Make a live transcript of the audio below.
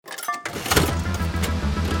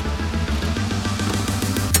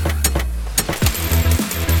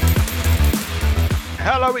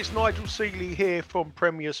Hello, it's Nigel Seeley here from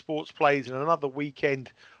Premier Sports Plays and another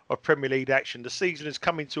weekend of Premier League action. The season is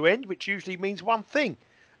coming to end, which usually means one thing.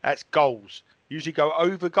 That's goals. Usually go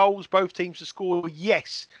over goals, both teams to score.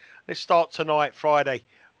 Yes. Let's start tonight, Friday.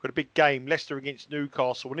 We've got a big game, Leicester against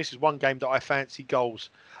Newcastle, and this is one game that I fancy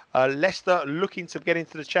goals. Leicester looking to get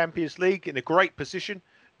into the Champions League in a great position.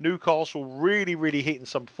 Newcastle really hitting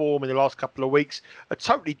some form in the last couple of weeks. A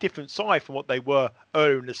totally different side from what they were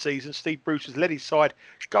earlier in the season. Steve Bruce has led his side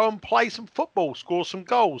go and play some football, score some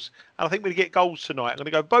goals. And I think we're going to get goals tonight. I'm going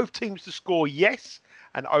to go both teams to score, yes,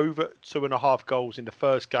 and over 2.5 goals in the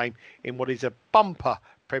first game in what is a bumper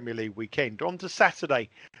Premier League weekend. On to Saturday,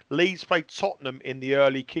 Leeds played Tottenham in the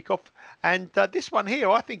early kickoff. And this one here,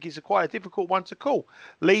 I think, is quite a difficult one to call.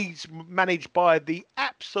 Leeds managed by the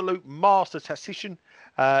absolute master tactician,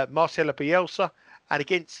 Marcelo Bielsa, and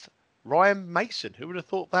against Ryan Mason. Who would have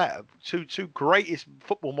thought that? Two greatest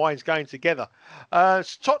football minds going together.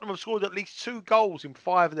 Tottenham have scored at least 2 goals in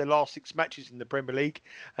 5 of their last 6 matches in the Premier League,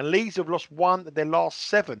 and Leeds have lost 1 of their last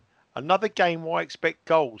 7. Another game where I expect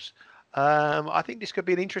goals. I think this could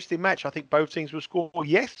be an interesting match. I think both teams will score,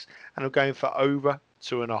 yes, and I'm going for over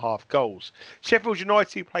 2.5 goals. Sheffield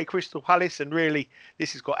United play Crystal Palace, and really,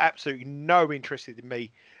 this has got absolutely no interest in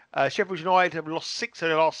me. Sheffield United have lost 6 of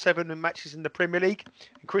their last 7 matches in the Premier League,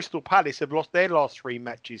 and Crystal Palace have lost their last 3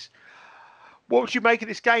 matches. What would you make of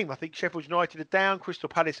this game? I think Sheffield United are down. Crystal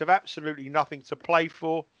Palace have absolutely nothing to play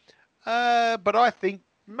for. But I think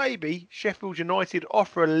maybe Sheffield United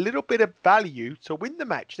offer a little bit of value to win the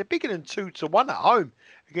match. They're bigger than 2-1 at home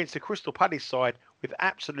against the Crystal Palace side with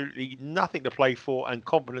absolutely nothing to play for and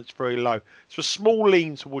confidence very low. So a small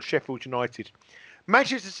lean towards Sheffield United.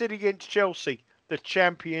 Manchester City against Chelsea, the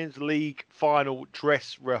Champions League final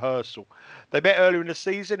dress rehearsal. They met earlier in the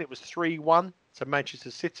season. It was 3-1 to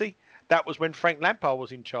Manchester City. That was when Frank Lampard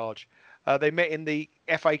was in charge. They met in the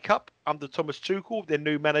FA Cup under Thomas Tuchel, their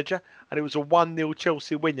new manager, and it was a 1-0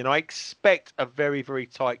 Chelsea win. And I expect a very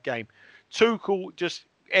tight game. Tuchel, just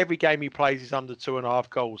every game he plays is under 2.5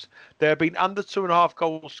 goals. There have been under 2.5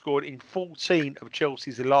 goals scored in 14 of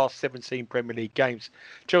Chelsea's last 17 Premier League games.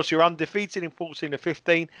 Chelsea are undefeated in 14 of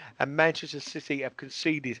 15, and Manchester City have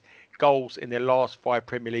conceded goals in their last 5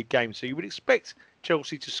 Premier League games. So you would expect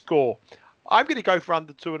Chelsea to score. I'm going to go for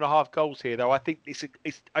under 2.5 goals here, though. I think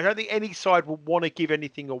I don't think any side will want to give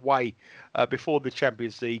anything away before the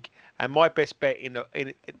Champions League. And my best bet in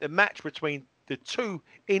the match between the two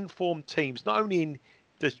informed teams, not only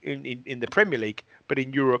in the Premier League but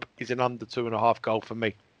in Europe, is an under 2.5 goal for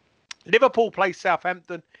me. Liverpool play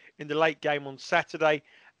Southampton in the late game on Saturday,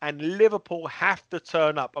 and Liverpool have to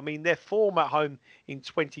turn up. I mean, their form at home in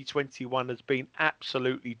 2021 has been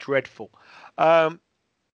absolutely dreadful.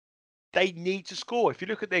 They need to score. If you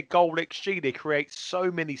look at their goal XG, they create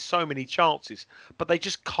so many chances, but they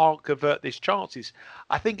just can't convert these chances.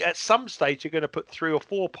 I think at some stage you're going to put 3 or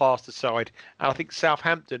 4 past the side, and I think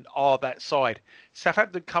Southampton are that side.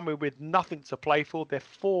 Southampton coming with nothing to play for. Their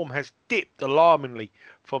form has dipped alarmingly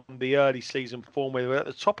from the early season form where they were at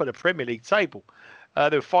the top of the Premier League table.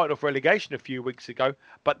 They were fighting off relegation a few weeks ago,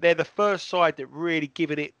 but they're the first side that really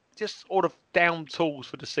given it just sort of down tools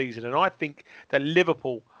for the season, and I think that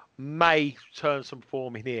Liverpool may turn some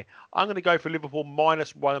form in here. I'm going to go for Liverpool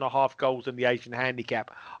minus 1.5 goals in the Asian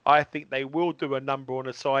handicap. I think they will do a number on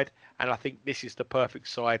the side, and I think this is the perfect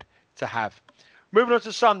side to have. Moving on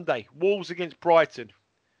to Sunday, Wolves against Brighton.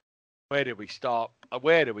 Where do we start?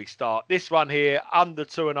 This one here, under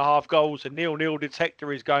 2.5 goals. A 0-0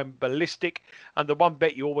 detector is going ballistic. And the one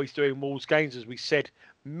bet you always do in Wolves games, as we said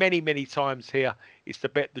many times here, is to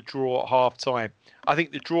bet the draw at half-time. I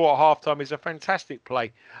think the draw at half-time is a fantastic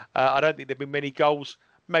play. I don't think there'll be many goals.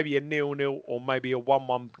 Maybe a 0-0 or maybe a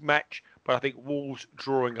 1-1 match. But I think Wolves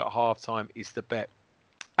drawing at half-time is the bet.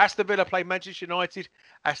 Aston Villa play Manchester United.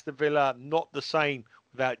 Aston Villa not the same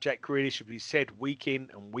without Jack Grealish, as we said, week in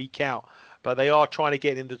and week out. But they are trying to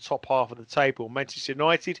get in the top half of the table. Manchester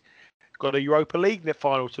United got a Europa League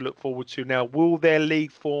final to look forward to now. Will their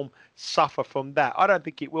league form suffer from that? I don't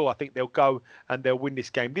think it will. I think they'll go and they'll win this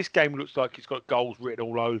game. This game looks like it's got goals written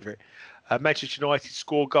all over it. Manchester United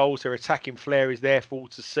score goals. Their attacking flair is there for all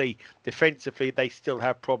to see. Defensively, they still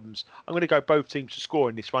have problems. I'm going to go both teams to score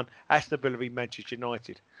in this one. Aston Villa v Manchester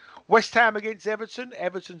United. West Ham against Everton.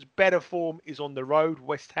 Everton's better form is on the road.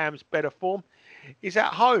 West Ham's better form is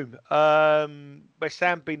at home. West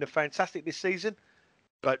Ham been fantastic this season,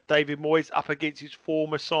 but David Moyes up against his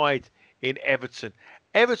former side in Everton.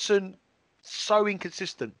 Everton, so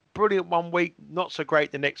inconsistent. Brilliant one week, not so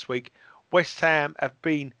great the next week. West Ham have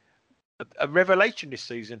been a revelation this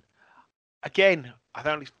season. Again, I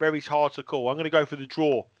think it's very hard to call. I'm going to go for the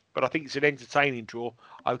draw but I think it's an entertaining draw.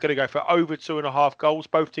 I'm going to go for over 2.5 goals,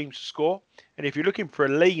 both teams to score. And if you're looking for a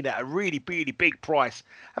lean at a really, really big price,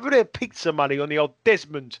 have a bit of pizza money on the old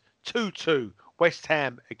Desmond 2-2, West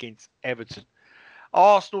Ham against Everton.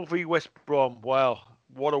 Arsenal v West Brom. Well,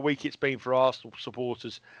 what a week it's been for Arsenal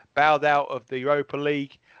supporters. Bowed out of the Europa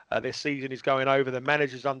League. Their season is going over. The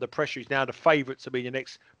manager's under pressure. He's now the favourite to be the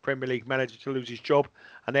next Premier League manager to lose his job.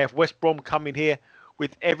 And they have West Brom coming here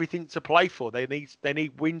with everything to play for. They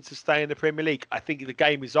need wins to stay in the Premier League. I think the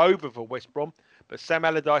game is over for West Brom, but Sam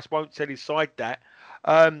Allardyce won't tell his side that.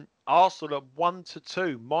 Arsenal at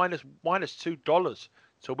 1-2, minus $2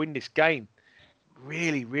 to win this game.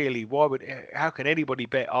 Really, really, how can anybody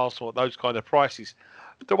bet Arsenal at those kind of prices?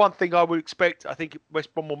 The one thing I would expect, I think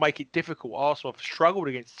West Brom will make it difficult. Arsenal have struggled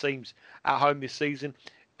against teams at home this season.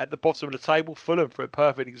 At the bottom of the table, Fulham for a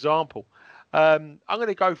perfect example. I'm going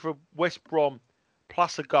to go for West Brom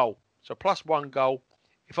plus a goal. So plus 1 goal.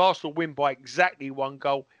 If Arsenal win by exactly 1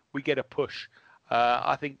 goal, we get a push.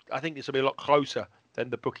 I think this will be a lot closer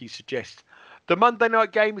than the bookies suggest. The Monday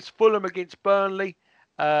night game is Fulham against Burnley.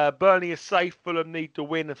 Burnley is safe. Fulham need to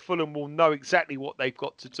win, and Fulham will know exactly what they've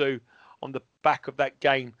got to do on the back of that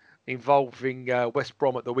game involving West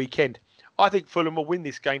Brom at the weekend. I think Fulham will win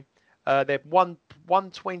this game. They're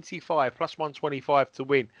 125 plus 125 to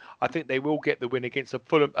win. I think they will get the win against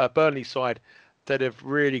a Burnley side that have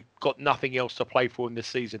really got nothing else to play for in this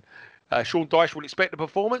season. Sean Dyche will expect the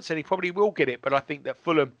performance, and he probably will get it, but I think that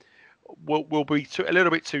Fulham will be a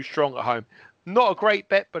little bit too strong at home. Not a great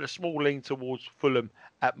bet, but a small lean towards Fulham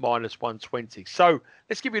at minus 120. So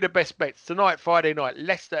let's give you the best bets. Tonight, Friday night,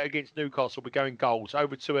 Leicester against Newcastle. We're going goals,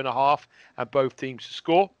 over 2.5, and both teams to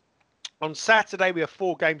score. On Saturday, we have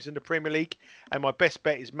 4 games in the Premier League, and my best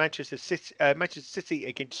bet is Manchester City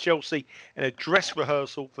against Chelsea in a dress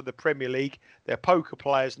rehearsal for the Premier League. They're poker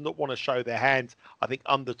players, not want to show their hand. I think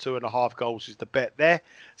under 2.5 goals is the bet there.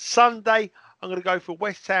 Sunday, I'm going to go for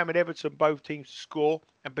West Ham and Everton, both teams to score,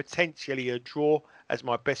 and potentially a draw as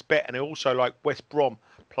my best bet. And I also like West Brom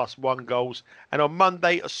plus 1 goals. And on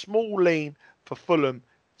Monday, a small lean for Fulham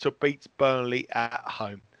to beat Burnley at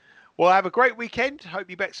home. Well, have a great weekend. Hope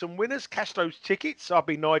you bet some winners. Cash those tickets. I've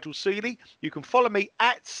been Nigel Seeley. You can follow me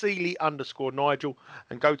at Seeley_Nigel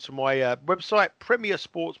and go to my website,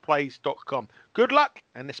 premiersportsplays.com. Good luck,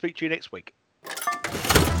 and I'll speak to you next week.